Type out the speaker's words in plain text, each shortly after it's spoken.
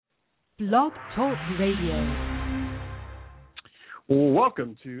Blog Talk Radio.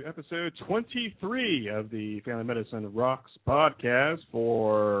 Welcome to episode 23 of the Family Medicine Rocks podcast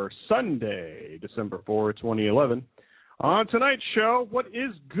for Sunday, December 4, 2011. On tonight's show, what is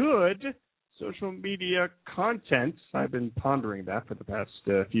good social media content? I've been pondering that for the past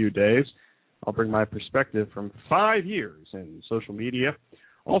few days. I'll bring my perspective from 5 years in social media.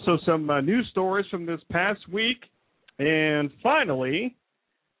 Also, some news stories from this past week. And finally,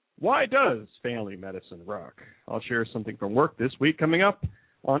 why does family medicine rock? I'll share something from work this week coming up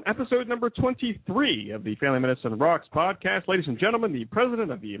on episode number 23 of the Family Medicine Rocks podcast. Ladies and gentlemen, the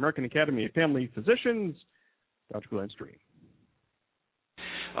president of the American Academy of Family Physicians, Dr. Glenn Stream.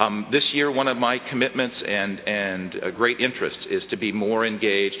 This year, one of my commitments and a great interest is to be more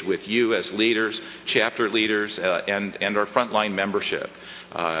engaged with you as leaders, chapter leaders, and our frontline membership.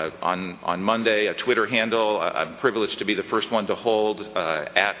 On Monday, a Twitter handle, I'm privileged to be the first one to hold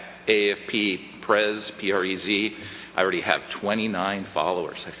at AFP Prez, P-R-E-Z. I already have 29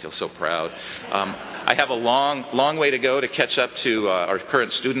 followers. I feel so proud. I have a long way to go to catch up to our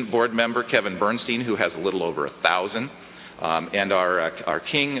current student board member, Kevin Bernstein, who has a little over 1,000. And our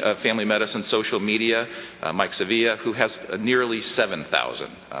king of family medicine social media, Mike Sevilla, who has nearly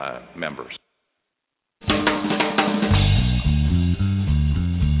 7,000 members.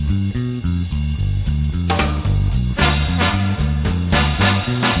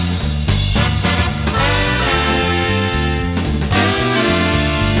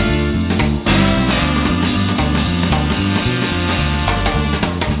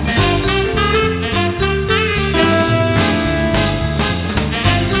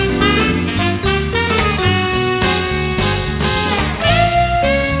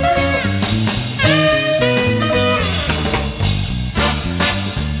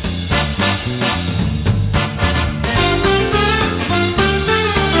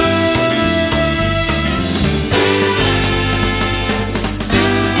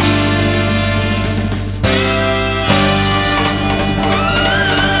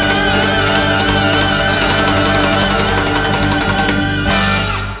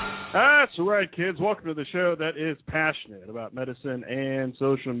 Kids, welcome to the show that is passionate about medicine and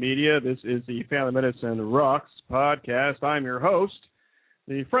social media. This is the Family Medicine Rocks podcast. I'm your host,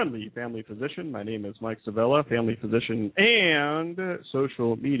 the friendly family physician. My name is Mike Sevilla, family physician and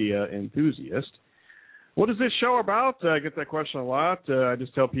social media enthusiast. What is this show about? I get that question a lot. I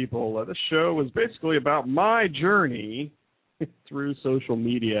just tell people this show is basically about my journey through social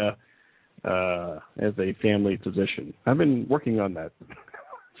media as a family physician. I've been working on that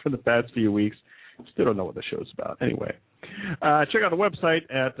for the past few weeks. Still don't know what the show's about. Anyway, check out the website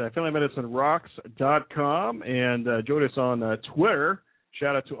at familymedicinerocks.com and join us on Twitter.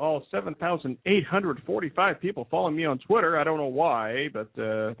 Shout out to all 7,845 people following me on Twitter. I don't know why, but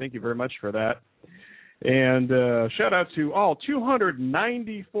thank you very much for that. And shout out to all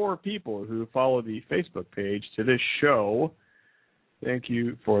 294 people who follow the Facebook page to this show. Thank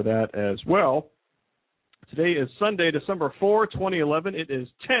you for that as well. Today is Sunday, December 4, 2011. It is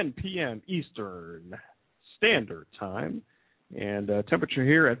 10 p.m. Eastern Standard Time. And temperature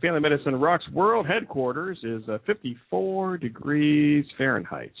here at Family Medicine Rocks World Headquarters is 54 degrees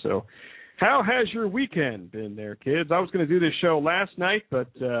Fahrenheit. So how has your weekend been there, kids? I was going to do this show last night, but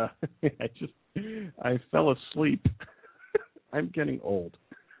I fell asleep. I'm getting old.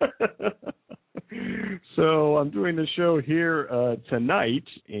 So I'm doing the show here tonight,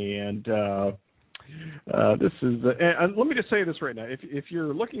 and this is, and let me just say this right now. If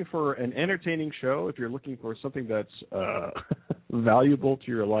you're looking for an entertaining show, if you're looking for something that's valuable to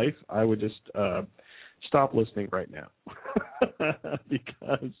your life, I would just stop listening right now.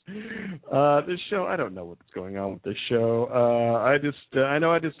 Because this show, I don't know what's going on with this show. I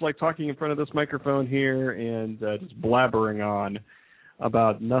know I just like talking in front of this microphone here and just blabbering on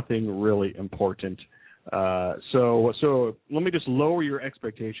about nothing really important. So let me just lower your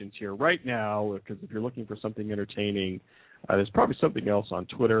expectations here right now, because if you're looking for something entertaining, there's probably something else on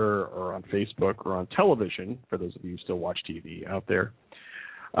Twitter or on Facebook or on television, for those of you who still watch TV out there.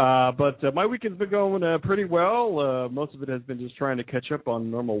 But my weekend's been going pretty well. Most of it has been just trying to catch up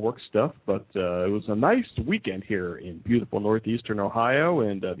on normal work stuff, but it was a nice weekend here in beautiful northeastern Ohio,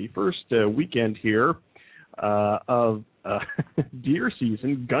 and the first weekend here of deer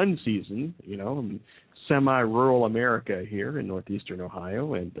season, gun season, semi-rural America here in northeastern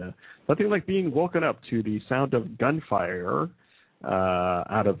Ohio, and nothing like being woken up to the sound of gunfire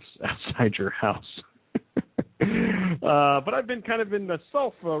outside your house. But I've been kind of in the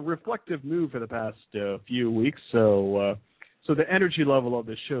self-reflective mood for the past few weeks, so the energy level of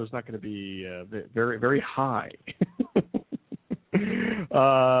this show is not going to be very, very high.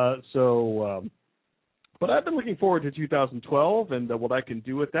 But I've been looking forward to 2012 and what I can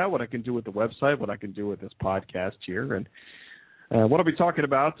do with that, what I can do with the website, what I can do with this podcast here. And what I'll be talking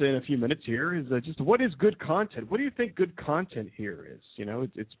about in a few minutes here is just what is good content. What do you think good content here is? You know,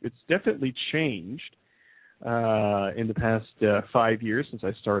 it's definitely changed in the past 5 years since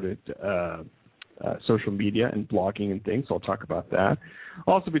I started social media and blogging and things. So I'll talk about that.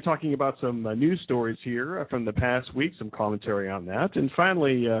 I'll also be talking about some news stories here from the past week, some commentary on that. And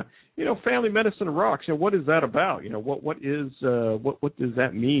finally, Family Medicine Rocks. You know, what is that about? You know, what does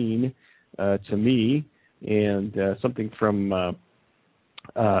that mean to me? And something from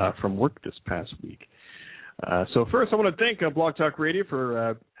work this past week. So first, I want to thank Blog Talk Radio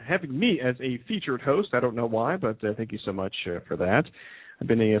for having me as a featured host. I don't know why, but thank you so much for that. I've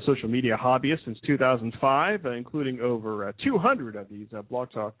been a social media hobbyist since 2005, including over 200 of these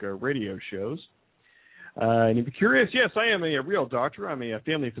Blog Talk radio shows. And if you're curious, yes, I am a real doctor. I'm a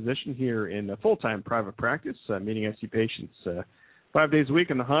family physician here in full-time private practice, meaning I see patients 5 days a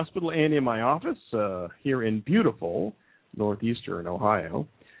week in the hospital and in my office here in beautiful northeastern Ohio.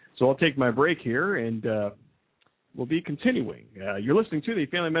 So I'll take my break here, and we'll be continuing. You're listening to the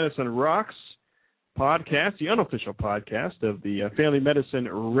Family Medicine Rocks podcast, the unofficial podcast of the Family Medicine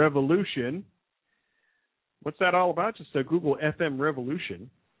Revolution. What's that all about? Just Google FM Revolution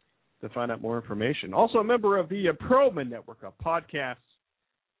to find out more information. Also a member of the Proba Network of podcasts.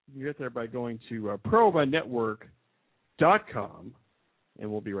 You can get there by going to probanetwork.com, and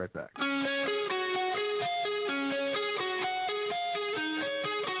we'll be right back.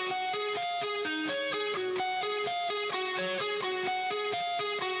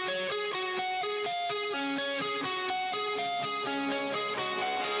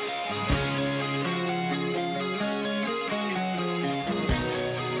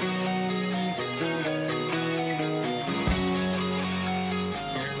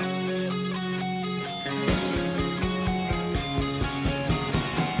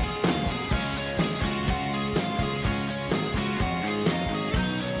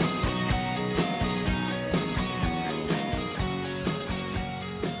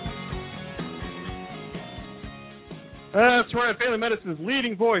 That's right. Family Medicine's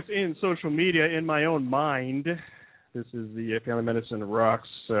leading voice in social media in my own mind. This is the Family Medicine Rocks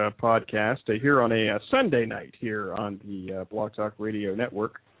podcast here on a Sunday night here on the Blog Talk Radio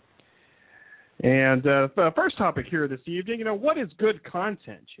Network. And first topic here this evening, what is good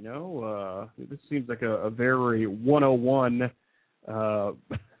content? This seems like a very 101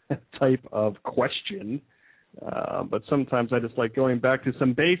 type of question. But sometimes I just like going back to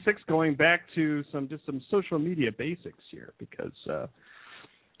some basics, going back to some social media basics here, because in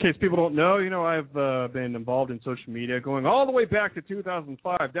case people don't know, I've been involved in social media going all the way back to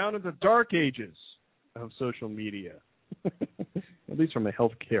 2005, down in the dark ages of social media, at least from a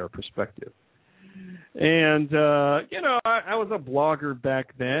healthcare perspective. And, I was a blogger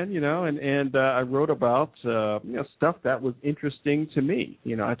back then, and I wrote about, stuff that was interesting to me.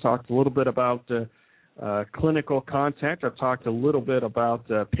 I talked a little bit about clinical content. I've talked a little bit about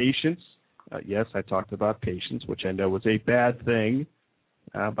patients. Yes, I talked about patients, which I know was a bad thing,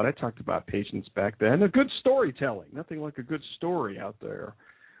 but I talked about patients back then. A good storytelling, nothing like a good story out there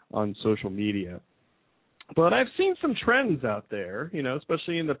on social media. But I've seen some trends out there,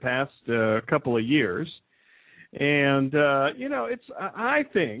 especially in the past couple of years. And, I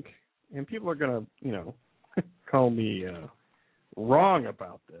think, and people are going to, call me wrong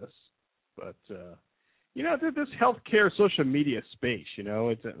about this, but this healthcare social media space,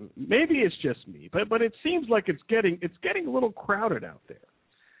 it's maybe it's just me, but it seems like it's getting a little crowded out there.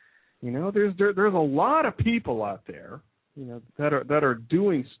 There's a lot of people out there, that are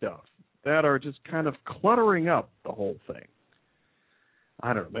doing stuff that are just kind of cluttering up the whole thing.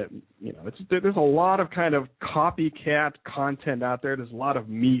 I don't know, there's a lot of kind of copycat content out there. There's a lot of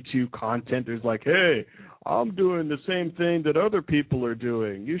Me Too content. There's like, hey, I'm doing the same thing that other people are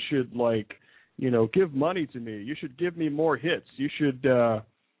doing. You should give money to me. You should give me more hits. You should,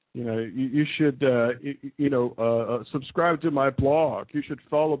 subscribe to my blog. You should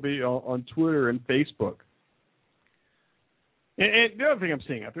follow me on Twitter and Facebook. And the other thing I'm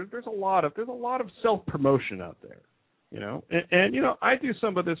seeing out there, there's a lot of self-promotion out there, and I do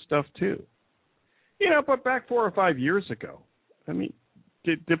some of this stuff too, but back 4 or 5 years ago, I mean,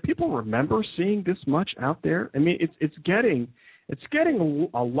 did people remember seeing this much out there? I mean, it's getting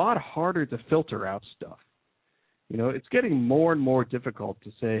a lot harder to filter out stuff. It's getting more and more difficult to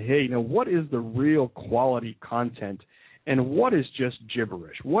say, hey, what is the real quality content and what is just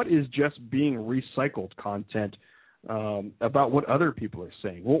gibberish? What is just being recycled content about what other people are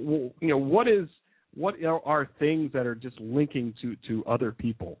saying? What is What are things that are just linking to other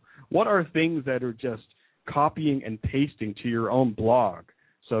people? What are things that are just copying and pasting to your own blog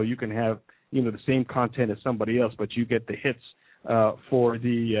so you can have, the same content as somebody else, but you get the hits for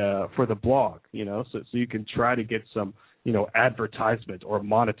the blog, so you can try to get some, advertisement or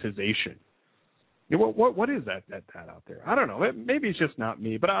monetization. What is that out there? I don't know. Maybe it's just not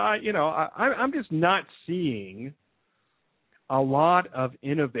me, but I'm just not seeing a lot of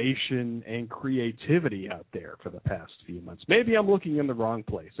innovation and creativity out there for the past few months. Maybe I'm looking in the wrong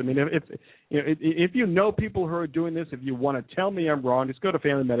place. I mean, if you know people who are doing this, if you want to tell me I'm wrong, just go to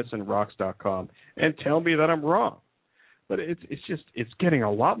FamilyMedicineRocks.com and tell me that I'm wrong. But it's getting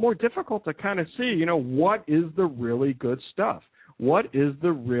a lot more difficult to kind of see, what is the really good stuff? What is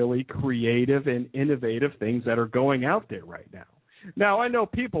the really creative and innovative things that are going out there right now? Now, I know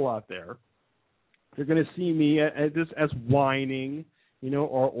people out there, they're going to see me as whining,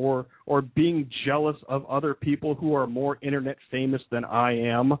 or being jealous of other people who are more internet famous than I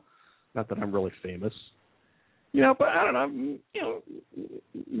am. Not that I'm really famous, but I don't know,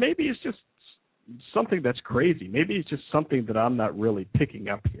 maybe it's just something that's crazy. Maybe it's just something that I'm not really picking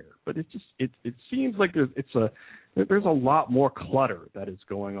up here. But it seems like there's a lot more clutter that is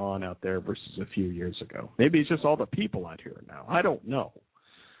going on out there versus a few years ago. Maybe it's just all the people out here now. I don't know.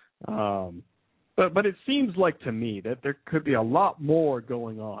 But it seems like to me that there could be a lot more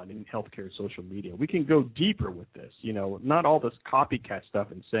going on in healthcare social media. We can go deeper with this, not all this copycat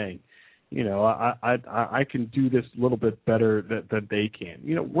stuff and saying, I can do this a little bit better than they can.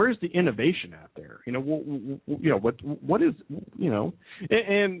 Where's the innovation out there? What is,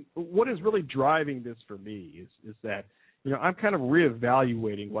 and what is really driving this for me is that, I'm kind of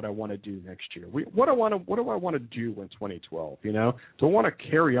reevaluating what I want to do next year. What do I want to do in 2012? Do I want to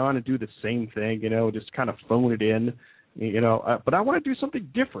carry on and do the same thing? Just kind of phone it in. But I want to do something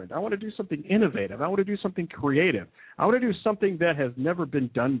different. I want to do something innovative. I want to do something creative. I want to do something that has never been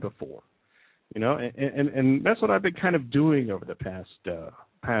done before. And that's what I've been kind of doing over the past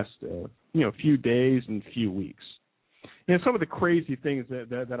few days and few weeks. Some of the crazy things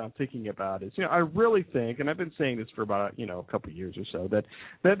that I'm thinking about is, I really think, and I've been saying this for about, a couple of years or so, that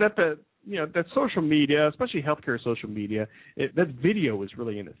social media, especially healthcare social media, that video is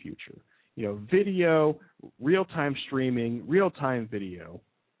really in the future. Video, real-time streaming, real-time video.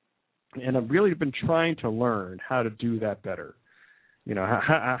 And I've really been trying to learn how to do that better.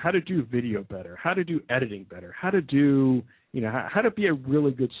 How to do video better, how to do editing better, how to do, how to be a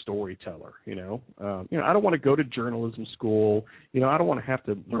really good storyteller. I don't want to go to journalism school. I don't want to have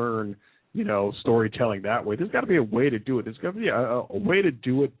to learn, storytelling that way. There's got to be a way to do it. There's got to be a way to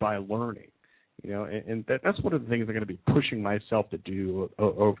do it by learning. And that's one of the things I'm going to be pushing myself to do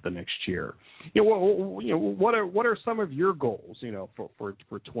over the next year. What are some of your goals, for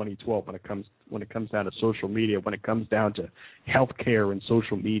 2012 when it comes down to social media, when it comes down to healthcare and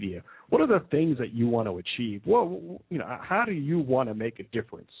social media? What are the things that you want to achieve? Well, how do you want to make a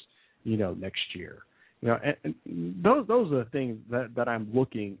difference, next year? And those are the things that I'm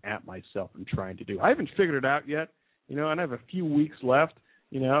looking at myself and trying to do. I haven't figured it out yet, and I have a few weeks left.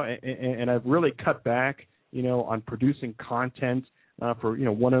 And I've really cut back, on producing content for,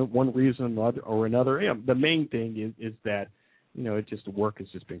 one reason or another. The main thing is that, the work has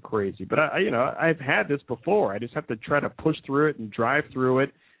just been crazy. But I've had this before. I just have to try to push through it and drive through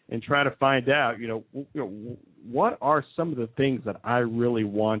it and try to find out, what are some of the things that I really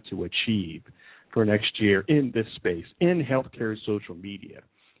want to achieve for next year in this space, in healthcare social media.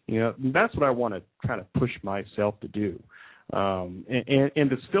 That's what I want to kind of push myself to do. And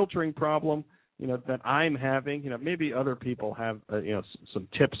this filtering problem, that I'm having, maybe other people have, some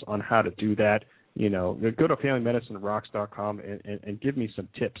tips on how to do that. Go to FamilyMedicineRocks.com and give me some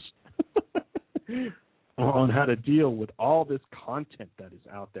tips on how to deal with all this content that is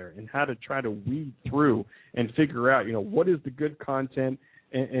out there and how to try to weed through and figure out, what is the good content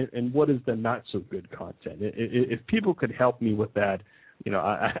and what is the not so good content. If people could help me with that,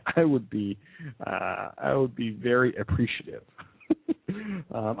 I would be very appreciative.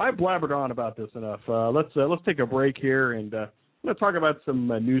 I blabbered on about this enough. Let's take a break here and let's talk about some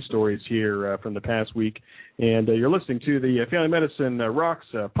news stories here from the past week. And you're listening to the Family Medicine Rocks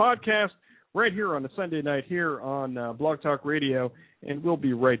podcast right here on a Sunday night here on Blog Talk Radio, and we'll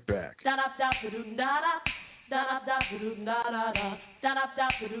be right back.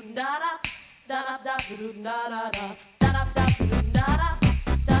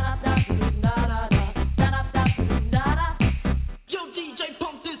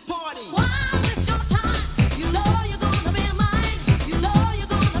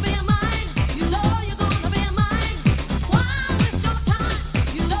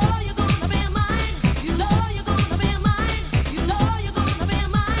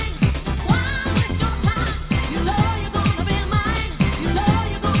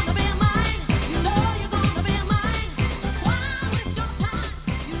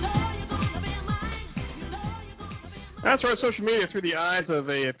 to our social media through the eyes of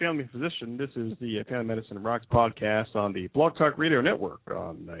a family physician. This is the Family Medicine Rocks podcast on the Blog Talk Radio Network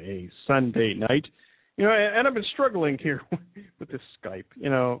on a Sunday night. You know, and I've been struggling here with this Skype.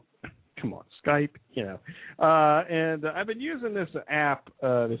 You know, come on, Skype. You know, and I've been using this app,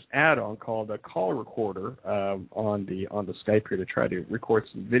 this add-on called a Call Recorder on the Skype here to try to record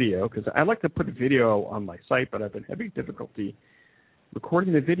some video because I like to put a video on my site, but I've been having difficulty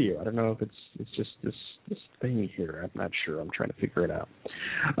recording the video. I don't know if it's just this thing here. I'm not sure. I'm trying to figure it out.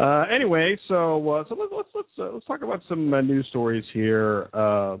 Anyway, so let's talk about some news stories here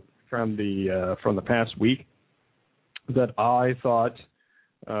from the past week that I thought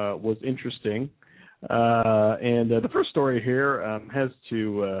was interesting. And the first story here has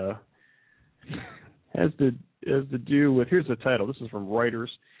to do with, here's the title. This is from Reuters.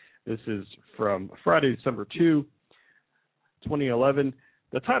 This is from Friday, December 2, 2011.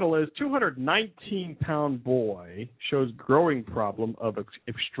 The title is 219-pound boy shows growing problem of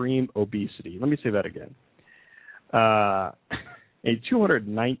extreme obesity. Let me say that again. A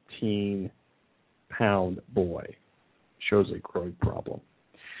 219-pound boy shows a growing problem.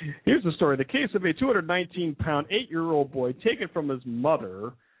 Here's the story. The case of a 219-pound 8-year-old boy taken from his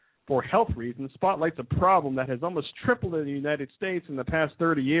mother for health reasons spotlights a problem that has almost tripled in the United States in the past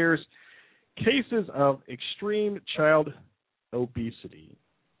 30 years. Cases of extreme child obesity.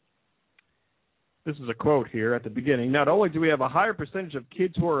 This is a quote here at the beginning. Not only do we have a higher percentage of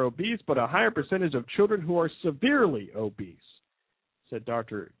kids who are obese, but a higher percentage of children who are severely obese, said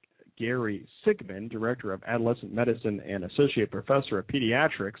Dr. Gary Sigmund, Director of Adolescent Medicine and Associate Professor of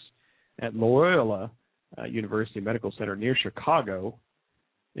Pediatrics at Loyola University Medical Center near Chicago,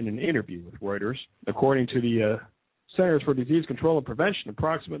 in an interview with Reuters. According to the Centers for Disease Control and Prevention,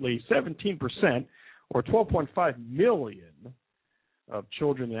 approximately 17%, or 12.5 million, of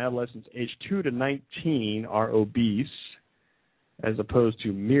children and adolescents aged 2 to 19 are obese, as opposed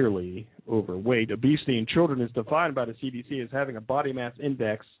to merely overweight. Obesity in children is defined by the CDC as having a body mass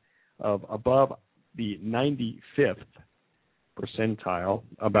index of above the 95th percentile.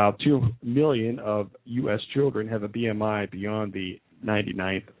 About 2 million of U.S. children have a BMI beyond the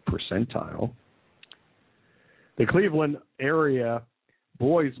 99th percentile. The Cleveland area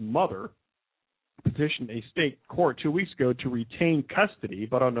boy's mother petitioned a state court 2 weeks ago to retain custody,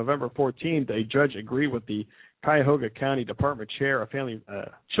 but on November 14th, a judge agreed with the Cuyahoga County Department Chair of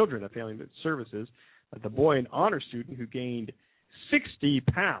Children and Family Services that the boy, an honor student who gained 60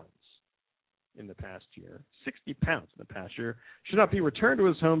 pounds in the past year, 60 pounds in the past year, should not be returned to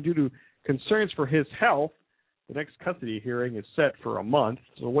his home due to concerns for his health. The next custody hearing is set for a month.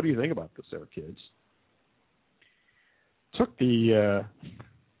 So what do you think about this there, kids? Took the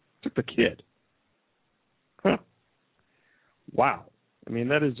kid. Huh. Wow. I mean,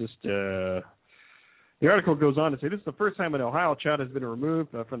 that is just... the article goes on to say this is the first time an Ohio child has been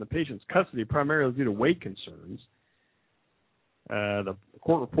removed from the patient's custody, primarily due to weight concerns. The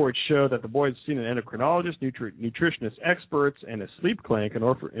court reports show that the boy has seen an endocrinologist, nutritionist experts, and a sleep clinic in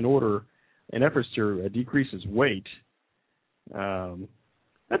efforts to decrease his weight. That's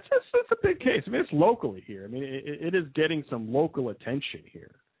a big case. I mean, it's locally here. I mean, it is getting some local attention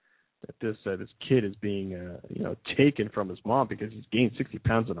here. That this kid is being taken from his mom because he's gained 60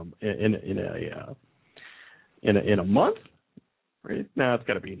 pounds in a month. Right? No, it's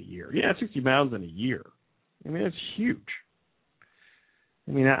got to be in a year. Yeah, 60 pounds in a year. I mean, it's huge.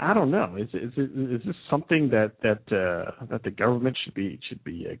 I mean, I don't know. Is this something that the government should be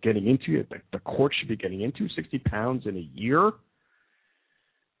getting into? The court should be getting into 60 pounds in a year.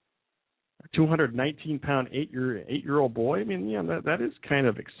 A 219-pound 8-year-old boy. I mean, yeah, that is kind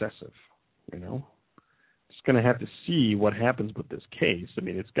of excessive. You know, just going to have to see what happens with this case. I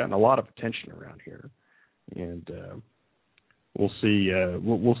mean, it's gotten a lot of attention around here, and we'll see.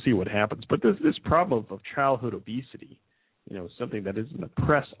 We'll see what happens. But this problem of childhood obesity, you know, something that is in the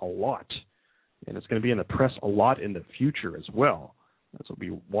press a lot, and it's going to be in the press a lot in the future as well. So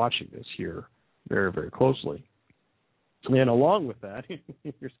we'll be watching this here very, very closely. And along with that,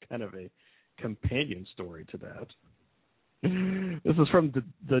 here's kind of a companion story to that. This is from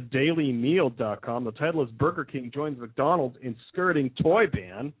thedailymeal.com. The title is Burger King joins McDonald's in skirting toy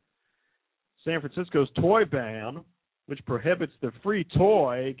ban. San Francisco's toy ban, which prohibits the free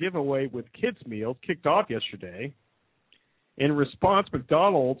toy giveaway with kids' meals, kicked off yesterday. In response,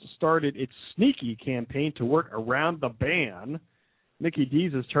 McDonald's started its Sneaky campaign to work around the ban. Mickey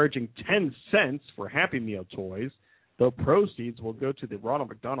D's is charging 10 cents for Happy Meal toys, though proceeds will go to the Ronald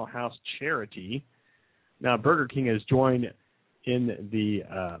McDonald House charity. Now, Burger King has joined in the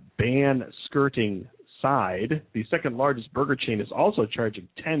ban skirting side. The second largest burger chain is also charging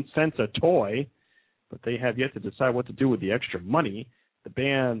 10 cents a toy but they have yet to decide what to do with the extra money. The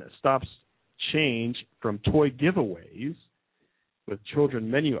ban stops change from toy giveaways with children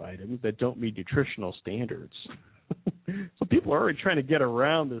menu items that don't meet nutritional standards. So people are already trying to get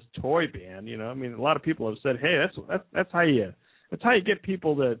around this toy ban. You know, I mean, a lot of people have said, "Hey, that's how you get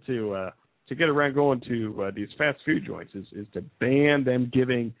people to get around going to these fast food joints is to ban them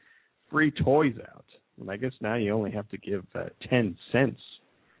giving free toys out." And I guess now you only have to give 10 cents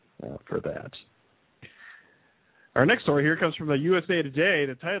for that. Our next story here comes from the USA Today.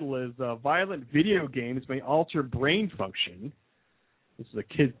 The title is "Violent Video Games May Alter Brain Function." This is a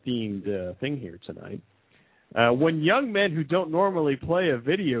kid-themed thing here tonight. When young men who don't normally play a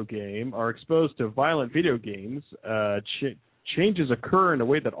video game are exposed to violent video games, changes occur in a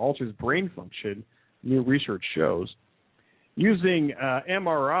way that alters brain function, new research shows. Using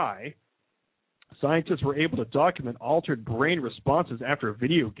MRI, scientists were able to document altered brain responses after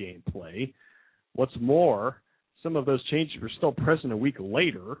video game play. What's more, some of those changes were still present a week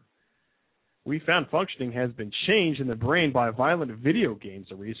later. We found functioning has been changed in the brain by violent video games,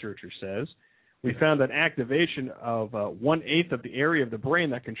 a researcher says. We found that activation of 1/8 of the area of the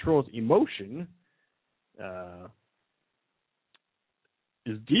brain that controls emotion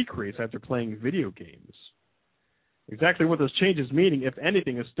is decreased after playing video games. Exactly what those changes mean, if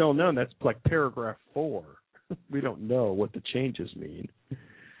anything, is still known. That's like paragraph 4. We don't know what the changes mean.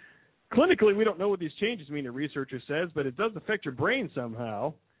 Clinically, we don't know what these changes mean, the researcher says, but it does affect your brain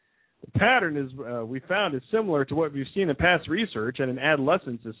somehow. The pattern is we found is similar to what we've seen in past research, and in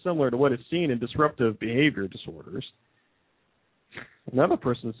adolescence is similar to what is seen in disruptive behavior disorders. Another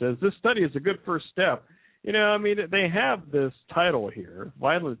person says, this study is a good first step. You know, I mean, they have this title here,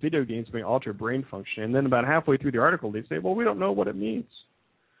 "Violent Video Games May Alter Brain Function," and then about halfway through the article they say, well, we don't know what it means.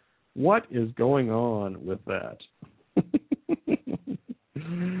 What is going on with that?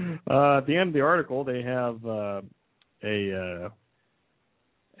 At the end of the article, they have a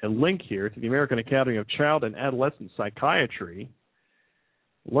link here to the American Academy of Child and Adolescent Psychiatry.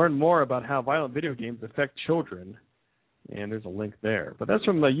 Learn more about how violent video games affect children, and there's a link there. But that's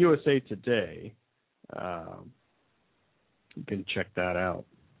from the USA Today. You can check that out.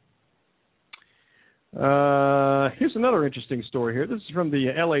 Here's another interesting story here. This is from the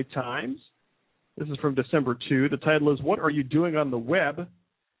LA Times. This is from December 2. The title is, "What Are You Doing on the Web?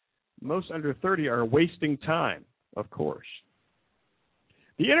 Most under 30 are wasting time," of course.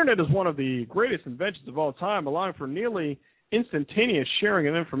 The Internet is one of the greatest inventions of all time, allowing for nearly instantaneous sharing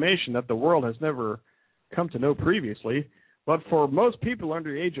of information that the world has never come to know previously. But for most people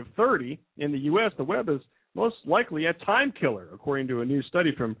under the age of 30 in the U.S., the web is most likely a time killer, according to a new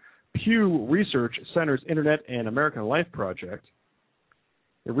study from Pew Research Center's Internet and American Life Project.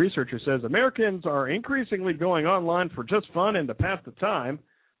 The researcher says Americans are increasingly going online for just fun and to pass the time.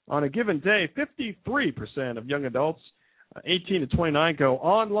 On a given day, 53% of young adults 18 to 29 go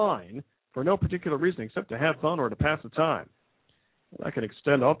online for no particular reason except to have fun or to pass the time. Well, that can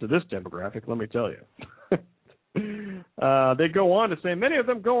extend up to this demographic, let me tell you. They go on to say many of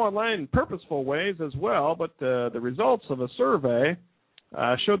them go online in purposeful ways as well, but the results of a survey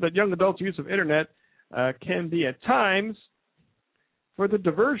showed that young adults' use of Internet can be at times for the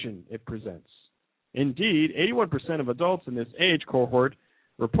diversion it presents. Indeed, 81% of adults in this age cohort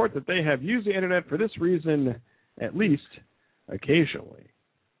report that they have used the Internet for this reason at least occasionally.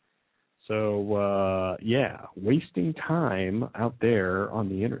 So, yeah, wasting time out there on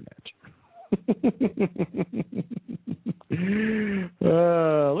the Internet.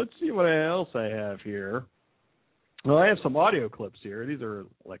 Let's see what else I have here. Well, I have some audio clips here. These are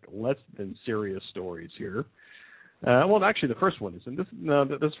like less than serious stories here. Well, actually, the first one is, and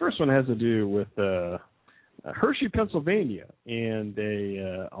this first one has to do with Hershey, Pennsylvania, and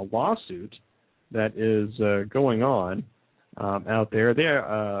a lawsuit that is going on out there. They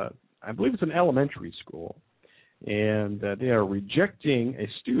are, I believe it's an elementary school, and they are rejecting a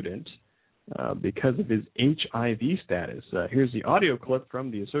student because of his HIV status. Here's the audio clip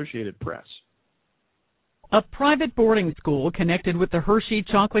from the Associated Press. A private boarding school connected with the Hershey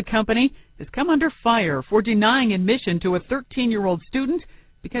Chocolate Company has come under fire for denying admission to a 13-year-old student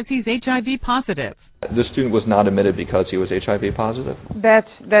because he's HIV positive. The student was not admitted because he was HIV positive?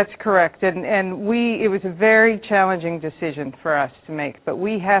 That's correct. And it was a very challenging decision for us to make, but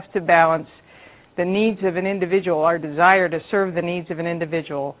we have to balance the needs of an individual, our desire to serve the needs of an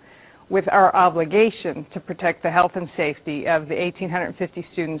individual, with our obligation to protect the health and safety of the 1,850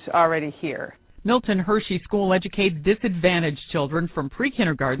 students already here. Milton Hershey School educates disadvantaged children from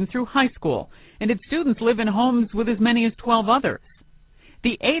pre-kindergarten through high school, and its students live in homes with as many as 12 others.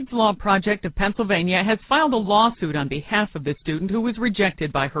 The AIDS Law Project of Pennsylvania has filed a lawsuit on behalf of the student who was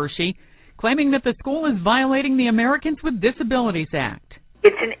rejected by Hershey, claiming that the school is violating the Americans with Disabilities Act.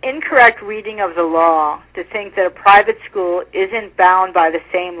 It's an incorrect reading of the law to think that a private school isn't bound by the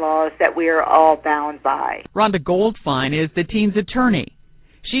same laws that we are all bound by. Rhonda Goldfein is the teen's attorney.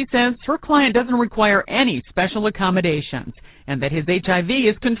 She says her client doesn't require any special accommodations and that his HIV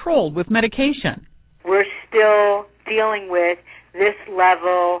is controlled with medication. We're still dealing with this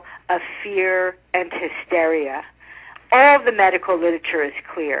level of fear and hysteria. All the medical literature is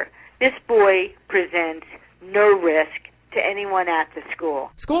clear. This boy presents no risk to anyone at the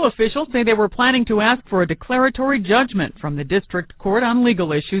school. School officials say they were planning to ask for a declaratory judgment from the district court on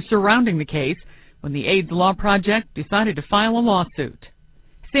legal issues surrounding the case when the AIDS Law Project decided to file a lawsuit.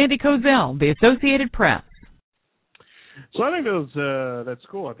 Sandy Kozel, The Associated Press. So I think that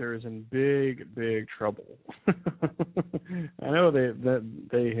school out there is in big trouble. I know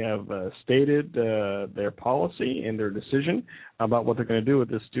they have stated their policy and their decision about what they're going to do with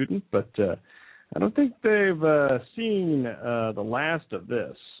this student, but I don't think they've seen the last of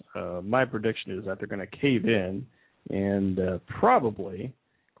this. My prediction is that they're going to cave in and probably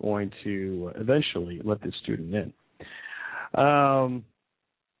going to eventually let this student in.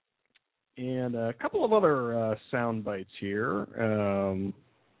 And a couple of other sound bites here.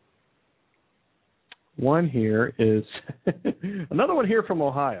 One here is another one here from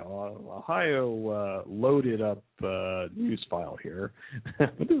Ohio. Ohio loaded up news file here. This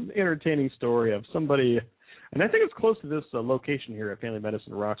is an entertaining story of somebody, and I think it's close to this location here at Family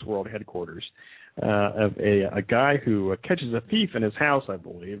Medicine Rocks World headquarters, of a guy who catches a thief in his house, I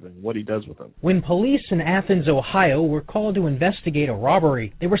believe, and what he does with him. When police in Athens, Ohio were called to investigate a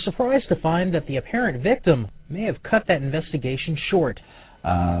robbery, they were surprised to find that the apparent victim may have cut that investigation short.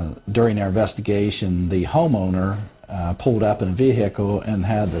 During their investigation, the homeowner pulled up in a vehicle and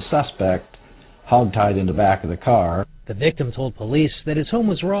had the suspect hogtied in the back of the car. The victim told police that his home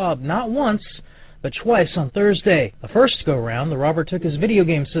was robbed not once, but twice on Thursday. The first go-round, the robber took his video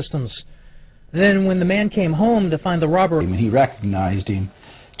game systems. Then when the man came home to find the robber, he recognized him,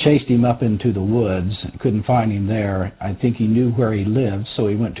 chased him up into the woods, couldn't find him there. I think he knew where he lived, so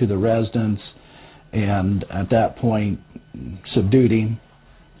he went to the residence and at that point subdued him,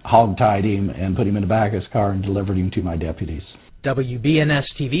 hogtied him, and put him in the back of his car and delivered him to my deputies.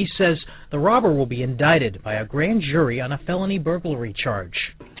 WBNS-TV says the robber will be indicted by a grand jury on a felony burglary charge.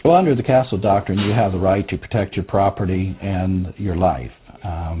 Well, under the Castle Doctrine, you have the right to protect your property and your life.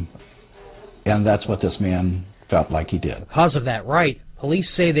 And that's what this man felt like he did. Because of that right, police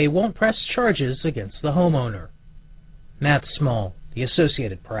say they won't press charges against the homeowner. Matt Small, The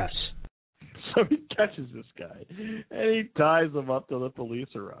Associated Press. So he catches this guy, and he ties him up till the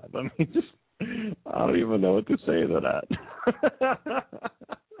police arrive. I mean, I don't even know what to say to that.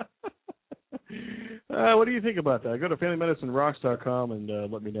 What do you think about that? Go to FamilyMedicineRocks.com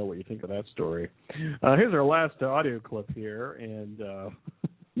and let me know what you think of that story. Here's our last audio clip here, and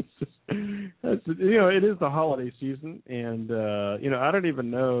it is the holiday season, and I don't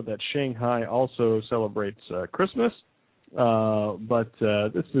even know that Shanghai also celebrates Christmas, but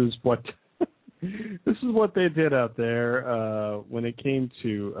this is what they did out there when it came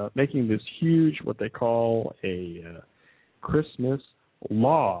to making this huge, what they call a Christmas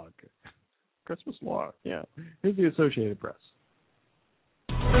log. Christmas log, yeah. Here's the Associated Press.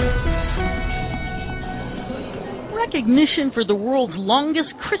 Recognition for the world's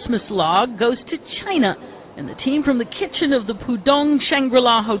longest Christmas log goes to China and the team from the kitchen of the Pudong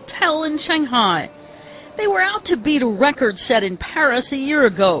Shangri-La Hotel in Shanghai. They were out to beat a record set in Paris a year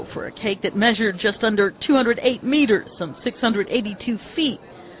ago for a cake that measured just under 208 meters, some 682 feet.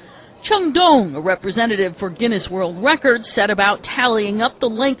 Chung Dong, a representative for Guinness World Records, said about tallying up the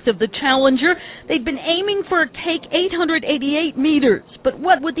length of the challenger, they'd been aiming for a cake 888 meters, but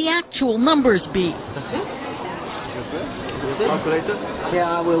what would the actual numbers be?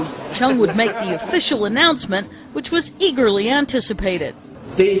 Chung would make the official announcement, which was eagerly anticipated.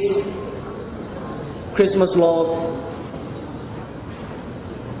 This Christmas log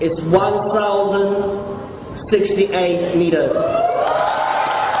is 1,068 meters.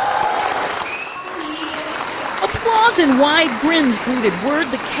 Applause and wide grins greeted word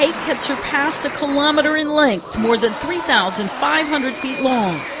the cake had surpassed a kilometer in length, more than 3,500 feet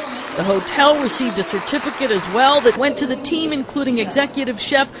long. The hotel received a certificate as well that went to the team, including executive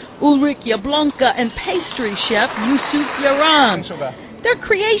chef Ulrich Jablonka and pastry chef Yusuf Yaran. Their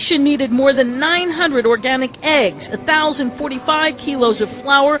creation needed more than 900 organic eggs, 1,045 kilos of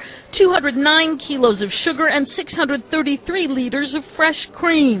flour, 209 kilos of sugar, and 633 liters of fresh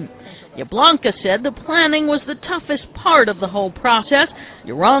cream. Yablonka said the planning was the toughest part of the whole process.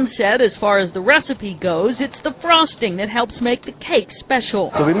 Yaron said as far as the recipe goes, it's the frosting that helps make the cake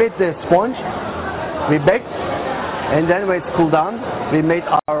special. So we made the sponge, we baked, and then when it's cooled down, we made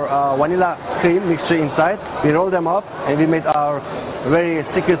our vanilla cream mixture inside. We rolled them up, and we made our very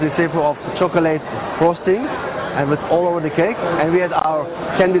secret recipe of chocolate frosting, and with all over the cake. And we had our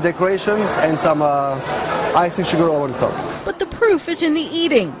candy decoration and some icing sugar over the top. But the proof is in the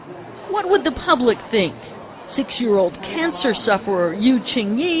eating. What would the public think? 6-year-old cancer sufferer Yu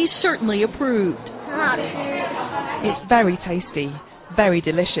Qingyi certainly approved. It's very tasty, very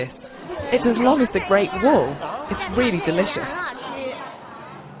delicious. It's as long as the Great Wall. It's really delicious.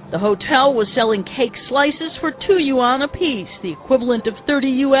 The hotel was selling cake slices for 2 yuan apiece, the equivalent of 30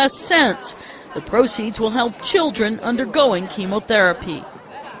 U.S. cents. The proceeds will help children undergoing chemotherapy.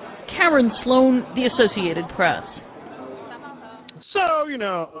 Karen Sloan, The Associated Press. So,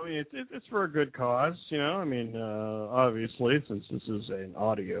 it's for a good cause, obviously, since this is an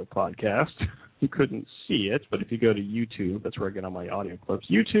audio podcast, you couldn't see it, but if you go to YouTube, that's where I get all my audio clips.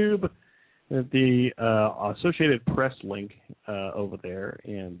 YouTube, the Associated Press link over there,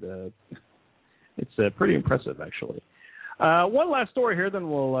 and it's pretty impressive, actually. One last story here, then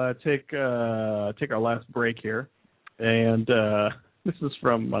we'll take our last break here, and this is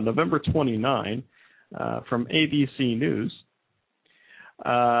from November 29 from ABC News.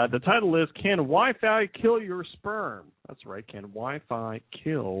 The title is, Can Wi-Fi Kill Your Sperm? That's right, can Wi-Fi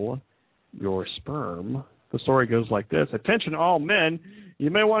kill your sperm? The story goes like this. Attention all men, you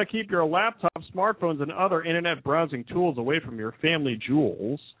may want to keep your laptop, smartphones, and other internet browsing tools away from your family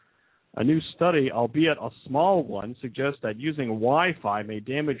jewels. A new study, albeit a small one, suggests that using Wi-Fi may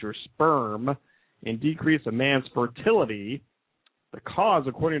damage your sperm and decrease a man's fertility. The cause,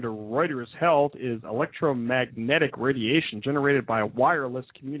 according to Reuters Health, is electromagnetic radiation generated by wireless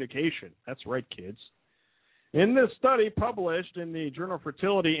communication. That's right, kids. In this study published in the journal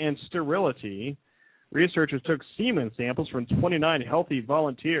Fertility and Sterility, researchers took semen samples from 29 healthy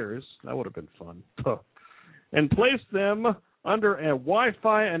volunteers, that would have been fun, and placed them under a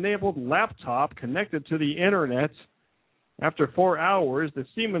Wi-Fi-enabled laptop connected to the Internet. After 4 hours, the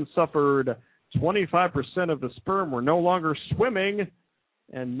semen suffered 25% of the sperm were no longer swimming,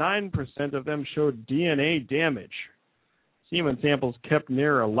 and 9% of them showed DNA damage. Semen samples kept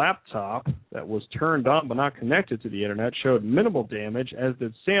near a laptop that was turned on but not connected to the Internet showed minimal damage, as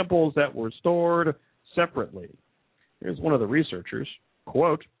did samples that were stored separately. Here's one of the researchers,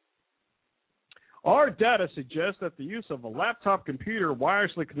 quote, our data suggests that the use of a laptop computer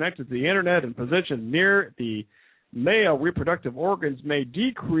wirelessly connected to the Internet and positioned near the male reproductive organs may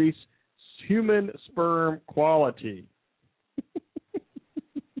decrease human sperm quality.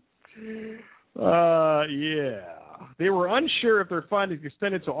 They were unsure if their findings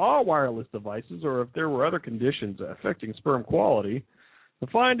extended to all wireless devices or if there were other conditions affecting sperm quality. The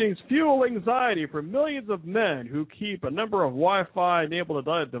findings fuel anxiety for millions of men who keep a number of Wi-Fi-enabled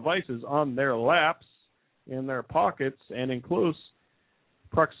devices on their laps, in their pockets, and in close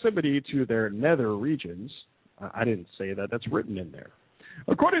proximity to their nether regions. I didn't say that. That's written in there.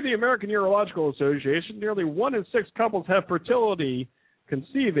 According to the American Urological Association, nearly 1 in 6 couples have difficulty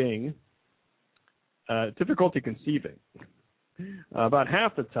conceiving. About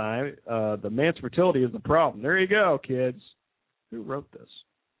half the time, the man's fertility is the problem. There you go, kids. Who wrote this?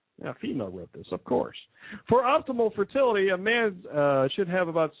 Yeah, a female wrote this, of course. For optimal fertility, a man should have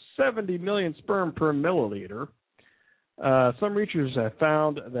about 70 million sperm per milliliter. Some researchers have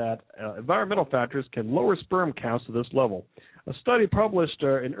found that environmental factors can lower sperm counts to this level. A study published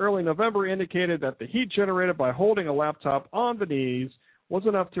in early November indicated that the heat generated by holding a laptop on the knees was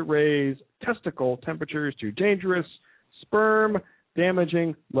enough to raise testicle temperatures to dangerous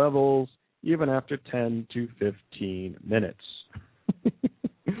sperm-damaging levels even after 10 to 15 minutes.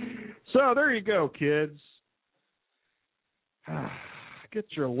 So there you go, kids. Get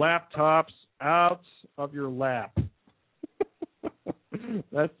your laptops out of your lap.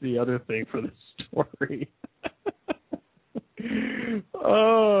 That's the other thing for this story.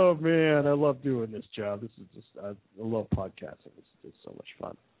 Oh, man, I love doing this job. This is just, I love podcasting. This is just so much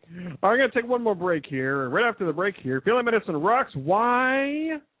fun. All right, I'm going to take one more break here. Right after the break here, Family Medicine Rocks.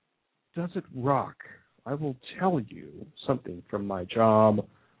 Why does it rock? I will tell you something from my job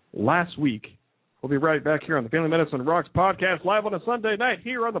last week. We'll be right back here on the Family Medicine Rocks podcast, live on a Sunday night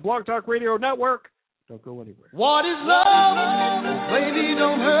here on the Blog Talk Radio Network. Don't go anywhere. What is love? Baby,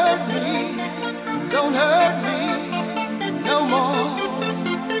 don't hurt me. Don't hurt me no more.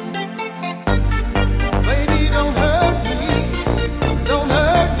 Baby, don't hurt me. Don't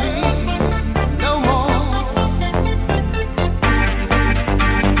hurt me no more.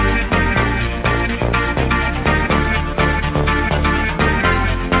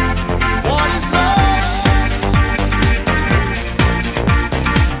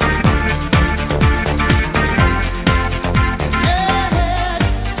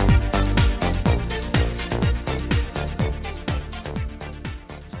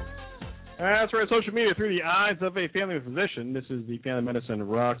 healthcare and social media through the eyes of a family physician. This is the Family Medicine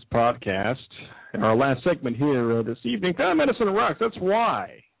Rocks podcast. And our last segment here this evening, Family Medicine Rocks. That's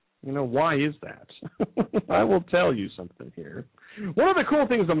why. Why is that? I will tell you something here. One of the cool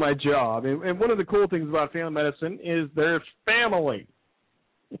things of my job, and one of the cool things about family medicine, is there's family.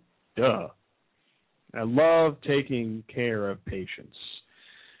 Duh. I love taking care of patients,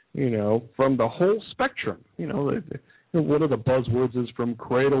 from the whole spectrum. One of the buzzwords is from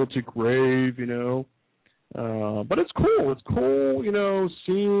cradle to grave, But it's cool. It's cool,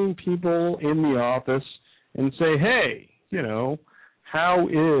 seeing people in the office and say, hey, how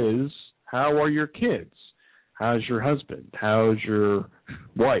are your kids? How's your husband? How's your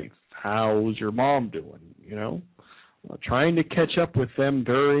wife? How's your mom doing? Trying to catch up with them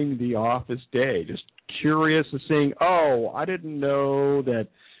during the office day. Just curious and saying, oh, I didn't know that,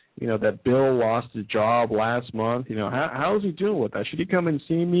 that Bill lost his job last month. How's he doing with that? Should he come and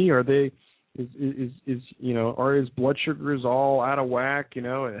see me? Are his blood sugars all out of whack?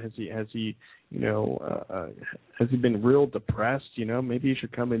 Has he been real depressed? Maybe he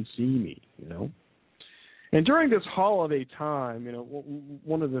should come and see me. And during this holiday time,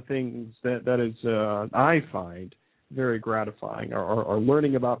 one of the things that is I find very gratifying are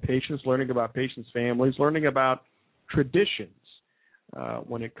learning about patients, learning about patients' families, learning about traditions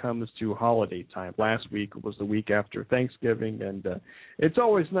when it comes to holiday time. Last week was the week after Thanksgiving, and it's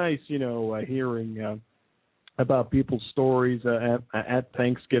always nice, hearing about people's stories at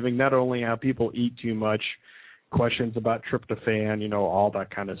Thanksgiving, not only how people eat too much, questions about tryptophan, all that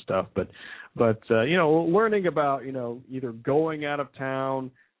kind of stuff, but learning about, either going out of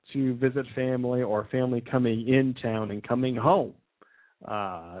town to visit family or family coming in town and coming home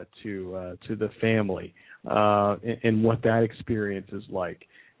to the family and what that experience is like,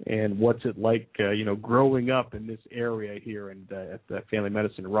 and what's it like, growing up in this area here and at the Family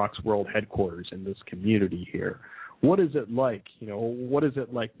Medicine Rocks World headquarters in this community here. What is it like? What is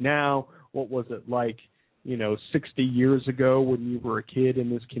it like now? What was it like 60 years ago when you were a kid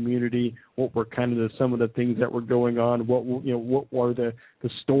in this community? What were kind of some of the things that were going on? What were the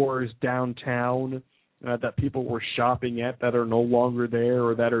stores downtown that people were shopping at that are no longer there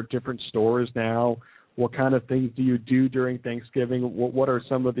or that are different stores now? What kind of things do you do during Thanksgiving? What are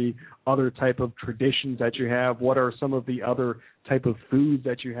some of the other type of traditions that you have? What are some of the other type of foods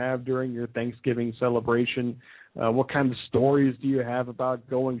that you have during your Thanksgiving celebration? What kind of stories do you have about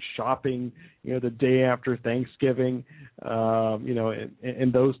going shopping, the day after Thanksgiving,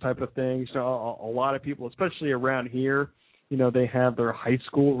 and those type of things? A lot of people, especially around here, they have their high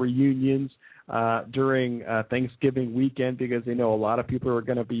school reunions during Thanksgiving weekend because they know a lot of people are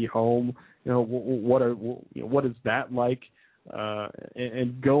going to be home. What is that like?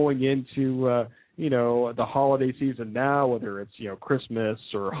 And going into the holiday season now, whether it's Christmas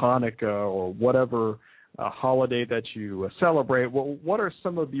or Hanukkah or whatever holiday that you celebrate, what are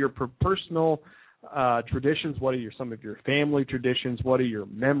some of your personal traditions? What are some of your family traditions? What are your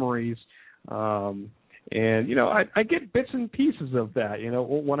memories? And I get bits and pieces of that,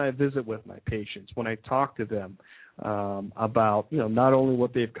 when I visit with my patients, when I talk to them about, not only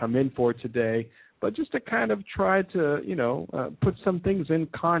what they've come in for today, but just to kind of try to, put some things in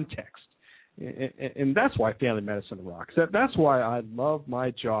context. And that's why Family Medicine Rocks. That's why I love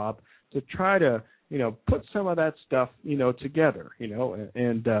my job, to try to, put some of that stuff, together,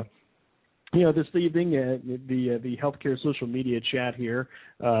 and this evening, the healthcare social media chat here,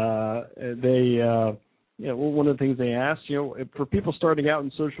 one of the things they asked, for people starting out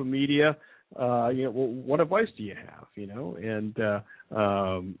in social media, what advice do you have, And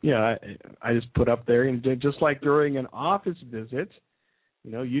I just put up there, and just like during an office visit,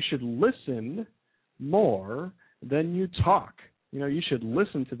 you should listen more than you talk. You should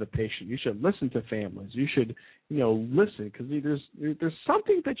listen to the patient. You should listen to families. You should, listen, because there's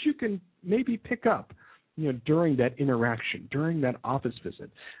something that you can maybe pick up, during that interaction, during that office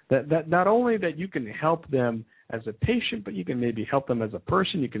visit. That not only that you can help them as a patient, but you can maybe help them as a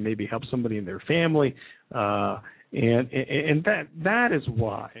person. You can maybe help somebody in their family, and that is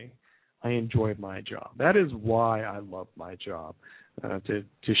why I enjoy my job. That is why I love my job.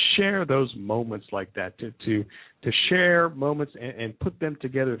 To share those moments like that, to share moments and put them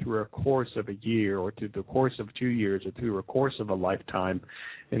together through a course of a year or through the course of 2 years or through a course of a lifetime,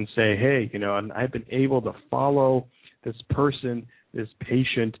 and say, hey, and I've been able to follow this person, this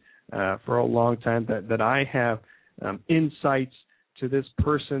patient, for a long time, that I have insights to this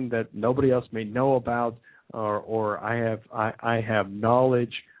person that nobody else may know about, or I have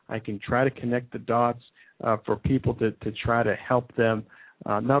knowledge. I can try to connect the dots for people to try to help them,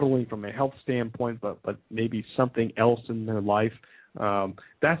 not only from a health standpoint, but maybe something else in their life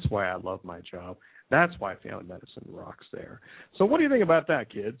That's why I love my job. That's why family medicine rocks there. So what do you think about that,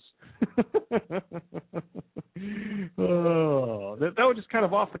 kids? That was just kind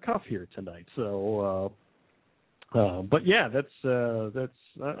of off the cuff here tonight. So, but yeah, that's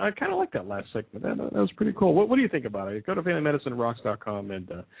I kind of like that last segment. That was pretty cool. What do you think about it? Go to familymedicinerocks.com and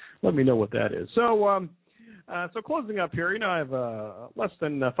let me know what that is. So, so closing up here, I have less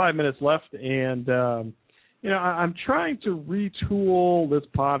than 5 minutes left, and I'm trying to retool this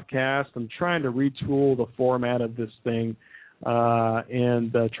podcast. I'm trying to retool the format of this thing,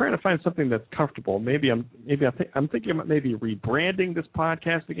 and trying to find something that's comfortable. I'm thinking about maybe rebranding this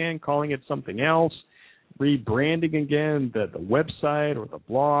podcast again, calling it something else, rebranding again the website or the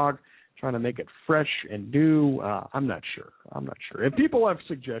blog, trying to make it fresh and new. I'm not sure. If people have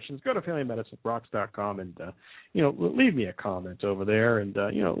suggestions, go to familymedicinerocks.com and leave me a comment over there, and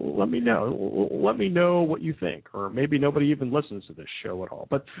let me know. Let me know what you think, or maybe nobody even listens to this show at all.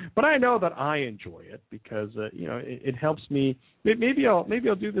 But I know that I enjoy it because it helps me. Maybe I'll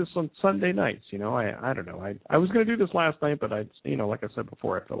do this on Sunday nights. I don't know. I was going to do this last night, but like I said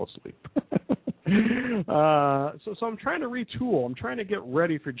before, I fell asleep. So I'm trying to retool. I'm trying to get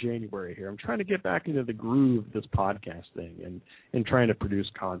ready for January here. I'm trying to get back into the groove of this podcast thing and trying to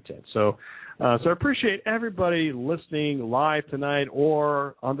produce content. So I appreciate everybody listening live tonight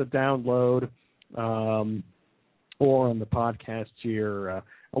or on the download or on the podcast here. I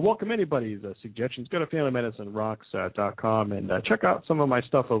welcome anybody's suggestions. Go to familymedicinerocks.com and check out some of my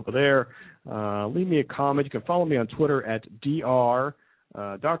stuff over there. Leave me a comment. You can follow me on Twitter at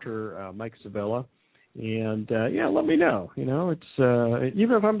Dr. Mike Sevilla, and let me know. It's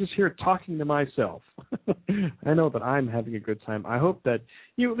even if I'm just here talking to myself, I know that I'm having a good time. I hope that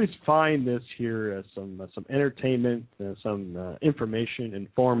you at least find this here some entertainment, some information,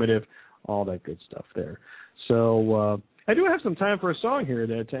 informative, all that good stuff there. So I do have some time for a song here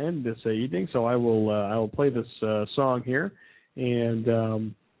to end this evening, so I will play this song here, and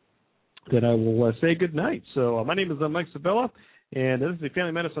then I will say good night. So my name is Mike Sevilla. And this is the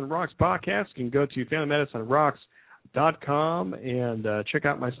Family Medicine Rocks podcast. You can go to familymedicinerocks.com and check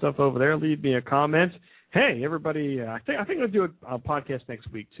out my stuff over there. Leave me a comment. Hey, everybody, I think I'll do a podcast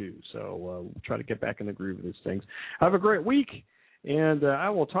next week, too. So we'll try to get back in the groove of these things. Have a great week, and I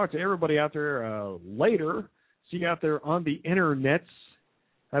will talk to everybody out there later. See you out there on the internets.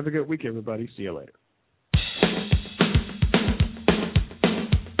 Have a good week, everybody. See you later.